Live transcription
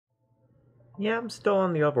Yeah, I'm still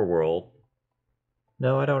in the overworld.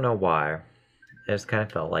 No, I don't know why. I just kind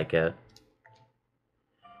of felt like it.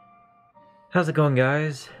 How's it going,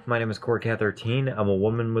 guys? My name is CoreCat13. I'm a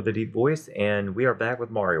woman with a deep voice, and we are back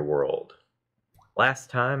with Mario World.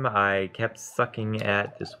 Last time, I kept sucking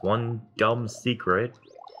at this one dumb secret,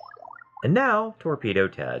 and now, Torpedo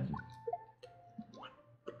Ted.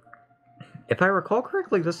 If I recall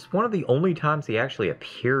correctly, this is one of the only times he actually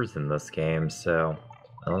appears in this game, so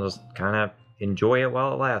I'll just kind of enjoy it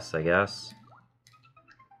while it lasts, I guess.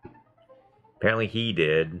 Apparently he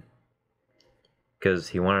did, because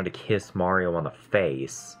he wanted to kiss Mario on the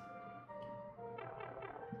face.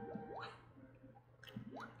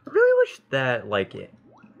 I really wish that, like,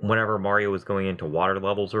 whenever Mario was going into water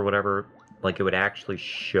levels or whatever, like, it would actually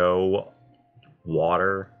show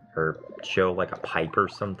water, or show, like, a pipe or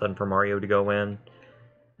something for Mario to go in.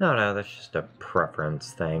 No, that's just a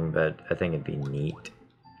preference thing, but I think it'd be neat.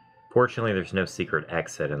 Fortunately, there's no secret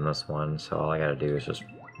exit in this one, so all I gotta do is just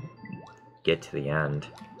get to the end.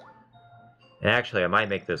 And actually, I might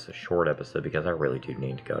make this a short episode because I really do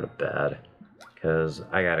need to go to bed. Because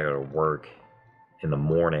I gotta go to work in the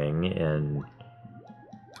morning, and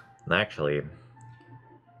actually,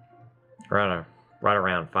 right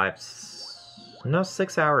around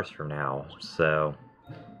 6 hours from now. So,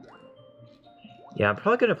 yeah, I'm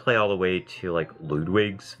probably gonna play all the way to like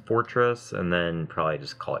Ludwig's fortress, and then probably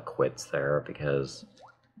just call it quits there because,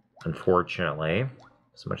 unfortunately,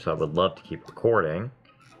 as much as I would love to keep recording,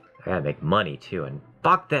 I gotta make money too, and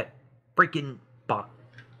fuck that freaking bot.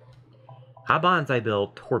 How bonds I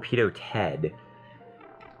build Torpedo Ted?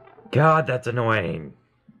 God, that's annoying.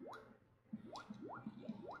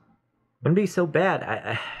 Wouldn't be so bad.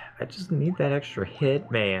 I just need that extra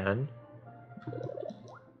hit, man.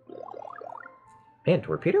 Man,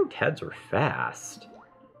 Torpedo Teds are fast.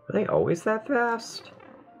 Are they always that fast?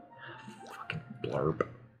 Fucking blurb.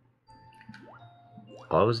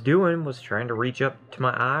 All I was doing was trying to reach up to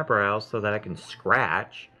my eyebrows so that I can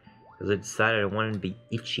scratch, because I decided I wanted to be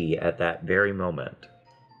itchy at that very moment.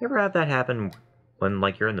 You ever have that happen when,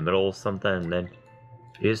 like, you're in the middle of something and then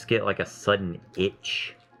you just get, like, a sudden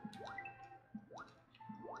itch?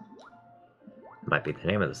 Might be the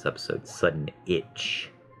name of this episode, Sudden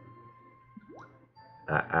Itch.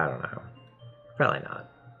 I don't know. Probably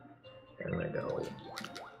not. I'm gonna go.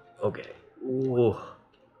 Okay. Ooh.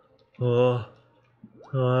 Oh.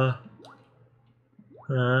 God,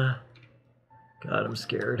 I'm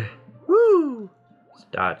scared. Woo!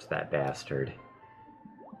 Just dodge that bastard.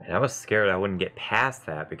 And I was scared I wouldn't get past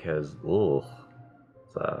that because, ugh.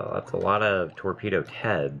 So that's a lot of Torpedo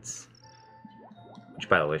Teds. Which,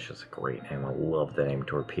 by the way, is just a great name. I love the name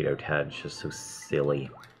Torpedo Ted. It's just so silly.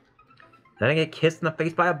 Then I get kissed in the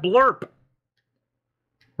face by a blurp!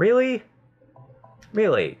 Really?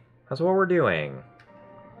 Really? That's what we're doing.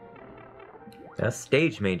 That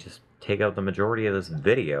stage may just take up the majority of this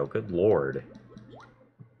video. Good lord.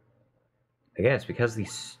 Again, it's because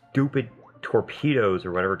these stupid torpedoes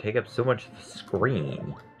or whatever take up so much of the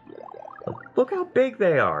screen. Look how big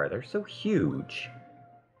they are. They're so huge.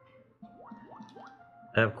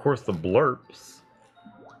 And of course the blurps,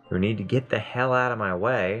 who need to get the hell out of my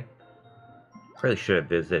way. Really should have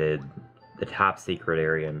visited the top secret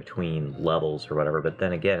area in between levels or whatever, but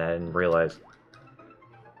then again, I didn't realize...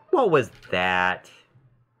 What was that?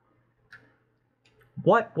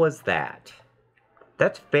 What was that?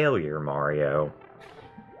 That's failure, Mario.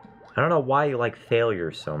 I don't know why you like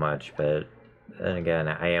failure so much, but then again,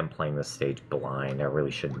 I am playing this stage blind. I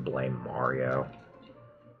really shouldn't blame Mario.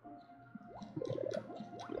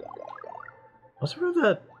 What's with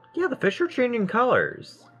the... Yeah, the fish are changing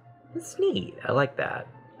colors. That's neat. I like that.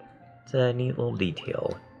 It's a neat little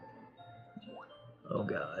detail. Oh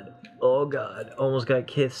god. Oh god. Almost got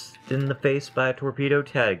kissed in the face by a Torpedo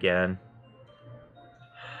Ted again.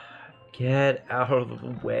 Get out of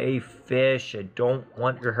the way, fish. I don't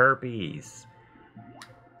want your herpes.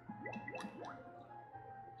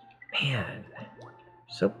 Man.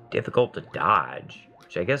 So difficult to dodge.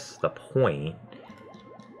 Which I guess is the point.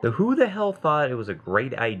 So who the hell thought it was a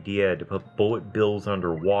great idea to put bullet bills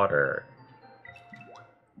underwater?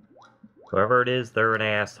 Whoever it is, they're an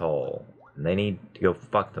asshole. And they need to go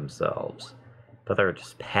fuck themselves. But they're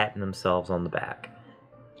just patting themselves on the back.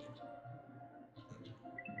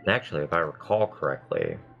 And actually, if I recall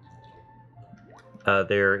correctly,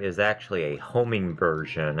 there is actually a homing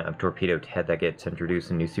version of Torpedo Ted that gets introduced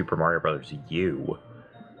in New Super Mario Bros. U.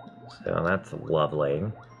 So that's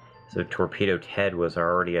lovely. So Torpedo Ted was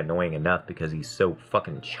already annoying enough because he's so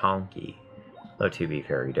fucking chonky. Though to be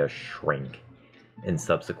fair, he does shrink in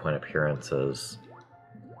subsequent appearances.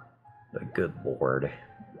 But good lord.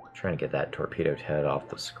 trying to get that torpedoed head off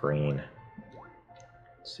the screen.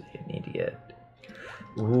 Let's see, I need to get...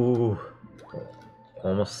 Ooh.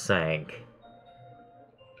 Almost sank.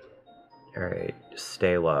 Alright, just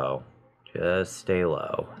stay low. Just stay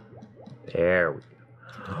low. There we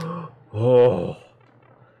go. Oh!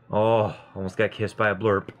 Oh, almost got kissed by a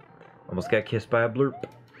blurp. Almost got kissed by a blurp.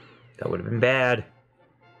 That would have been bad.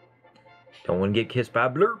 Don't want to get kissed by a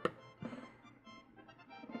blurp.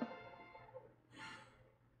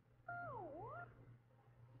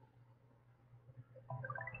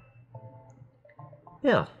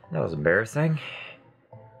 Yeah, that was embarrassing.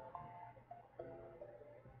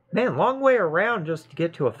 Man, long way around just to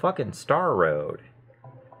get to a fucking star road.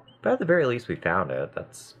 But at the very least we found it.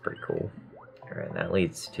 That's pretty cool. Alright, that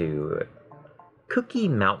leads to Cookie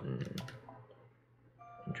Mountain.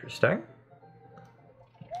 Interesting.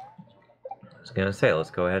 I was gonna say,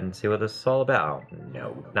 let's go ahead and see what this is all about.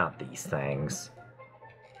 No, not these things.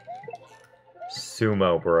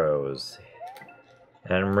 Sumo Bros. I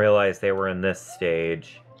didn't realize they were in this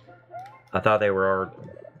stage. I thought they were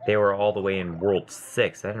all the way in World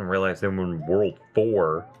 6. I didn't realize they were in World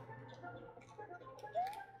 4.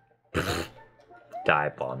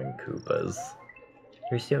 Dive bombing Koopas.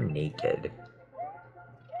 They're so naked.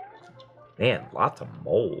 Man, lots of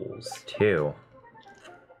moles, too.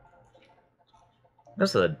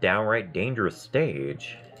 This is a downright dangerous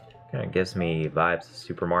stage. Kinda gives me vibes of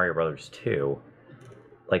Super Mario Bros. 2.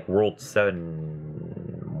 Like World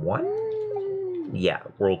 7-1? Yeah,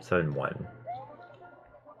 World 7-1.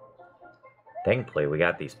 Thankfully, we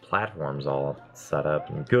got these platforms all set up,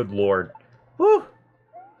 and good lord. Woo!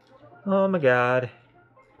 Oh my god.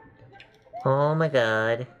 Oh my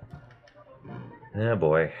god. Oh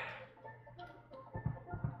boy.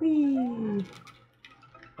 Whee!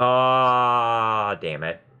 Ah, damn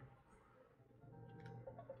it.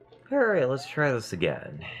 Alright, let's try this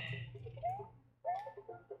again.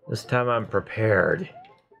 This time I'm prepared.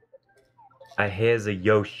 I had a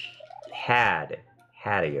Yoshi. Had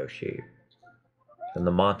a Yoshi. And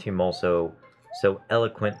the Monty Mole so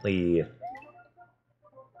eloquently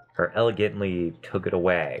or elegantly took it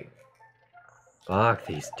away. Fuck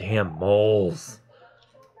these damn moles.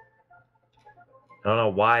 I don't know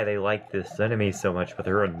why they like this enemy so much, but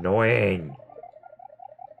they're annoying.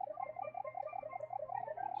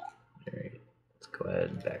 Alright, let's go ahead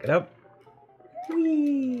and back it up.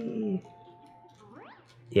 Whee!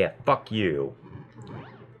 Yeah, fuck you.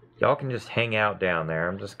 Y'all can just hang out down there.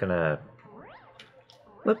 I'm just gonna...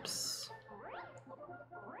 Whoops.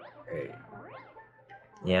 Alright.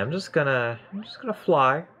 Yeah, I'm just gonna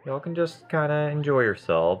fly. Y'all can just kinda enjoy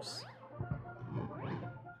yourselves.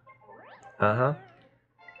 Uh-huh.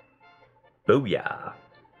 Booyah.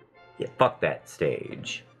 Yeah, fuck that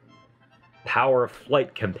stage. Power of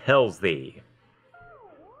flight compels thee.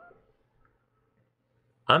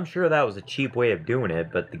 I'm sure that was a cheap way of doing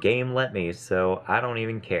it, but the game let me, so I don't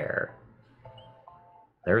even care.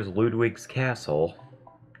 There's Ludwig's castle.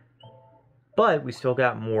 But we still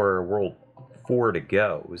got more World 4 to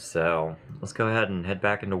go, so let's go ahead and head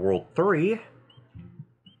back into World 3. And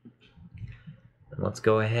let's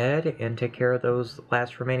go ahead and take care of those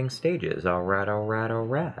last remaining stages. Alright, alright,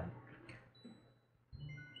 alright.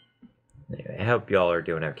 Anyway, I hope y'all are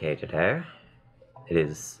doing okay today. It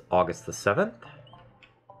is August the 7th,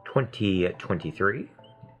 2023.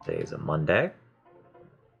 Today is a Monday.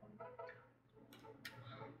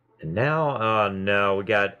 And now, oh no, we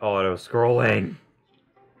got auto-scrolling.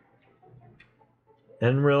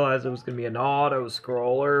 Didn't realize it was going to be an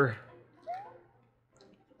auto-scroller.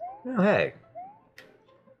 Oh, hey.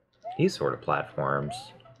 These sort of platforms.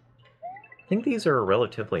 I think these are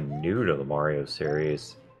relatively new to the Mario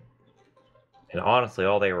series. And honestly,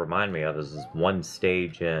 all they remind me of is this one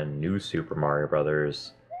stage in New Super Mario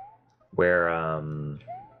Bros. Where, you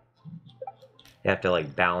have to,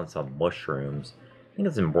 like, balance on mushrooms. I think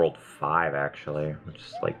it's in World 5, actually, which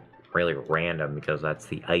is, like, really random because that's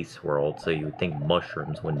the ice world, so you would think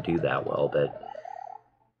mushrooms wouldn't do that well, but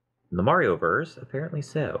in the Mario-verse, apparently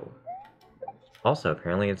so. Also,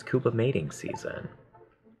 apparently it's Koopa mating season.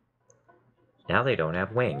 Now they don't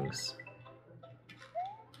have wings.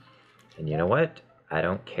 And you know what? I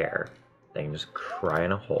don't care. They can just cry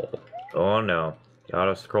in a hole. Oh no, the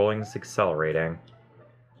auto-scrolling is accelerating.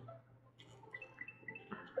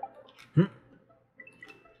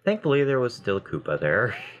 Thankfully, there was still Koopa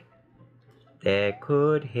there. That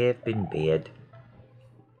could have been bad.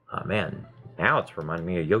 Oh man, now it's reminding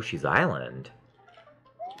me of Yoshi's Island.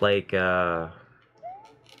 Like, I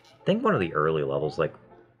think one of the early levels, like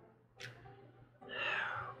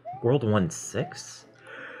World 1-6?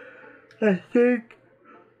 I think.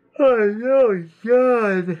 Oh,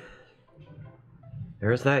 yawn.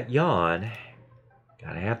 There's that yawn.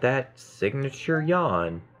 Gotta have that signature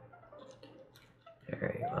yawn.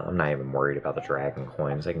 Alright, well, I'm not even worried about the dragon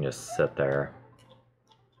coins. I can just sit there.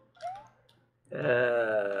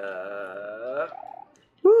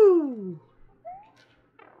 Woo!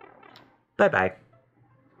 Bye-bye.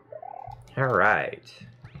 Alright.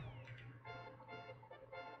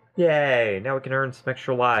 Yay! Now we can earn some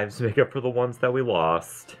extra lives to make up for the ones that we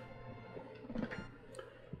lost.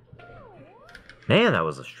 Man, that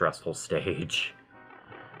was a stressful stage.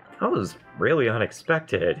 That was really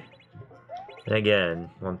unexpected. And again,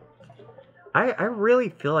 I really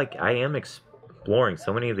feel like I am exploring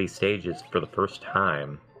so many of these stages for the first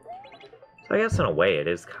time. So I guess in a way it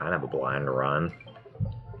is kind of a blind run.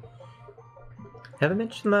 Have I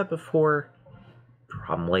mentioned that before?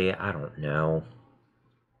 Probably, I don't know.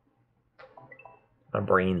 My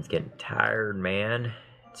brain's getting tired, man.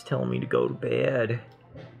 It's telling me to go to bed.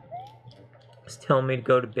 It's telling me to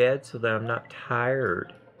go to bed so that I'm not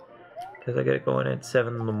tired. Because I gotta go in at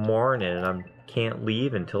 7 in the morning and I can't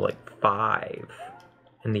leave until like 5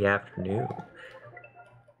 in the afternoon.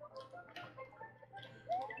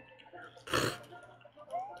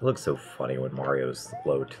 It looks so funny when Mario's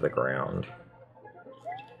low to the ground.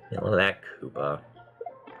 Yeah, look at that Koopa.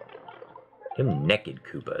 Them naked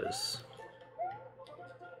Koopas.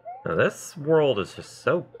 Now this world is just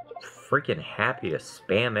so freaking happy to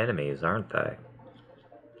spam enemies, aren't they?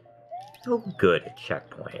 So good at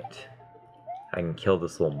checkpoint. I can kill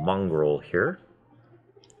this little mongrel here.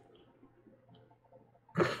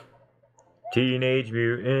 Teenage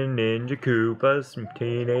Mutant Ninja Koopas,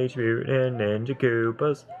 Teenage Mutant Ninja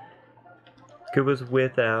Koopas. Koopas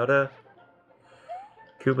without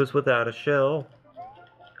a shell.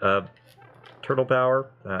 Turtle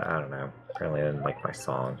power? I don't know. Apparently I didn't like my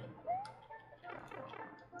song.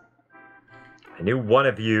 I knew one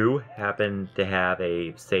of you happened to have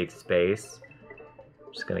a safe space.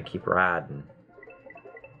 I'm just gonna keep riding.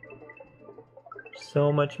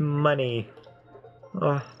 So much money.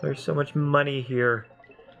 Oh, there's so much money here.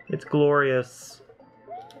 It's glorious.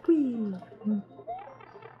 Whee!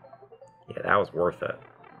 Yeah, that was worth it.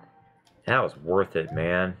 That was worth it,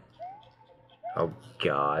 man. Oh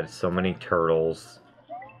god, so many turtles.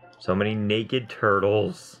 So many naked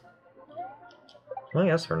turtles. Well, I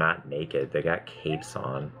guess they're not naked. They got capes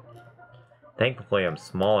on. Thankfully, I'm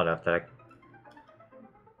small enough that I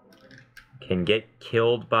can get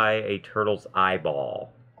killed by a turtle's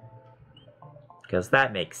eyeball. Because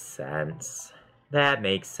that makes sense. That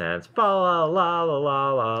makes sense. Fa la la la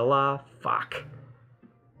la la la. Fuck.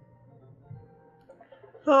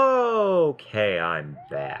 Okay, I'm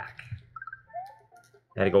back.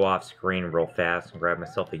 I had to go off screen real fast and grab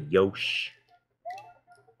myself a Yosh.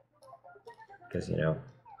 Because, you know,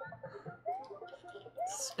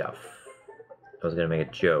 stuff. I was gonna make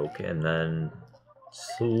a joke and then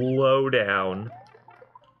slow down.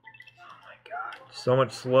 Oh my god, so much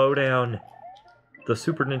slowdown. The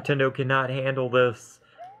Super Nintendo cannot handle this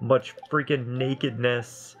much freaking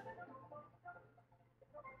nakedness.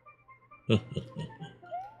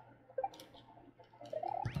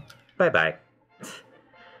 Bye-bye.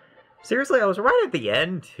 Seriously, I was right at the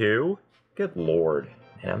end, too. Good lord.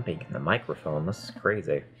 Man, I'm making the microphone. This is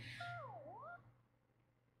crazy.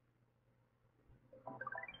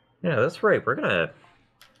 Yeah, that's right. We're gonna...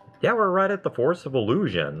 Yeah, we're right at the Force of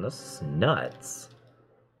Illusion. This is nuts.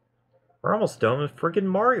 We're almost done with freaking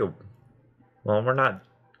Mario. Well, we're not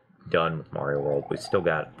done with Mario World. We still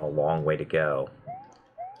got a long way to go.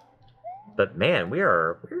 But man,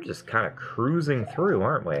 we're just kind of cruising through,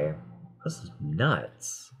 aren't we? This is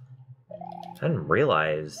nuts. I didn't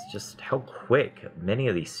realize just how quick many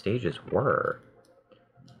of these stages were.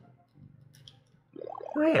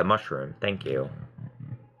 Oh yeah, mushroom. Thank you.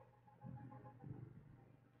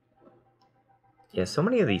 Yeah, so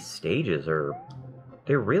many of these stages are...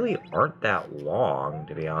 They really aren't that long,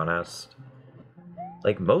 to be honest.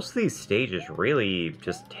 Like, most of these stages really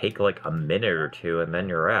just take like a minute or two and then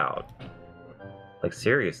you're out. Like,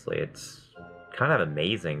 seriously, it's kind of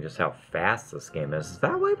amazing just how fast this game is. Is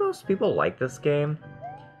that why most people like this game?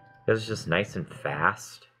 Because it's just nice and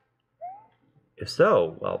fast? If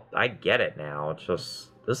so, well, I get it now. It's just...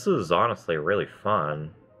 This is honestly really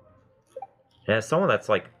fun. And as someone that's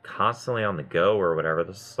like constantly on the go or whatever,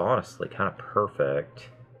 this is honestly kind of perfect.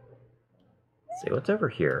 Let's see, what's over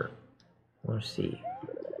here? I want to see.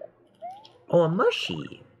 Oh, a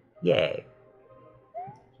mushy! Yay.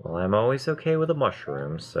 Well, I'm always okay with a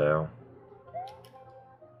mushroom, so...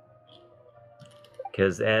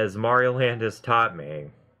 Because as Mario Land has taught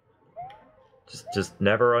me, Just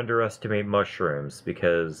never underestimate mushrooms,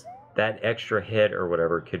 because that extra hit or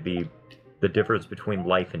whatever could be the difference between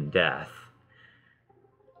life and death.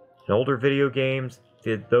 In older video games,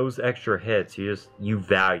 those extra hits, you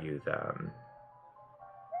value them.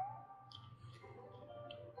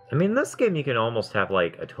 I mean, this game you can almost have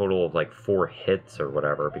like a total of like 4 hits or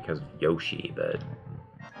whatever because of Yoshi, but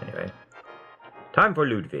anyway. Time for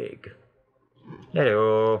Ludwig.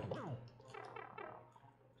 Hello.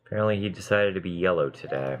 Apparently he decided to be yellow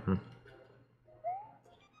today.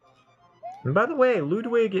 And by the way,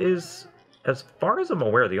 Ludwig is, as far as I'm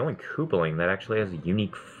aware, the only Koopaling that actually has a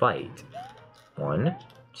unique fight. 1,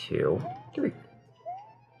 2, 3.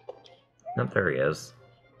 Nope, there he is.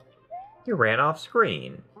 He ran off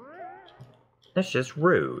screen. That's just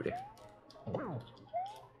rude.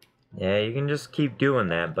 Yeah, you can just keep doing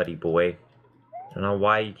that, buddy boy. I don't know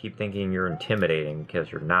why you keep thinking you're intimidating,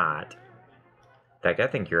 because you're not. In fact, I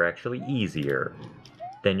think you're actually easier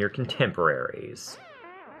than your contemporaries.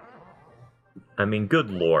 I mean, good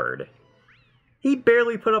lord. He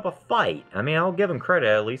barely put up a fight. I mean, I'll give him credit,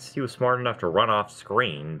 at least he was smart enough to run off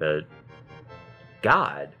screen, but...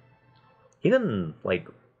 God. Even, like...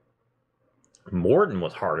 Morton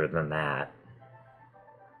was harder than that.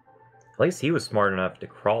 At least he was smart enough to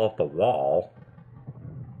crawl up the wall.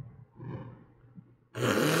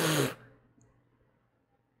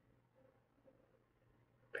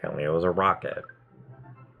 Apparently it was a rocket.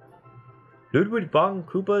 Ludwig von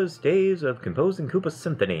Koopa's days of composing Koopa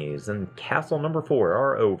symphonies and Castle Number 4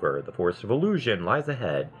 are over. The Forest of Illusion lies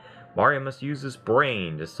ahead. Mario must use his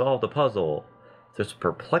brain to solve the puzzle. This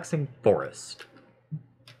perplexing forest.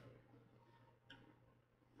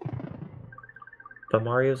 But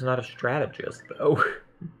Mario's not a strategist, though.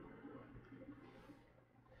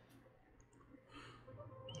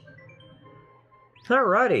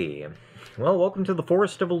 Alrighty. Well, welcome to the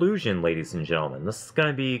Forest of Illusion, ladies and gentlemen. This is going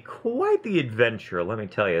to be quite the adventure, let me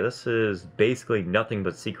tell you. This is basically nothing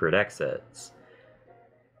but secret exits.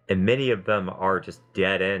 And many of them are just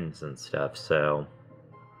dead ends and stuff, so...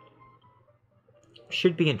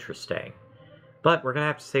 should be interesting. But we're going to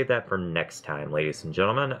have to save that for next time, ladies and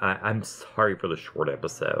gentlemen. I'm sorry for the short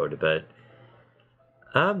episode, but...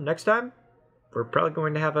 next time, we're probably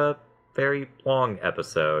going to have a very long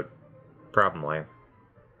episode. Probably.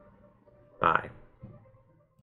 Bye.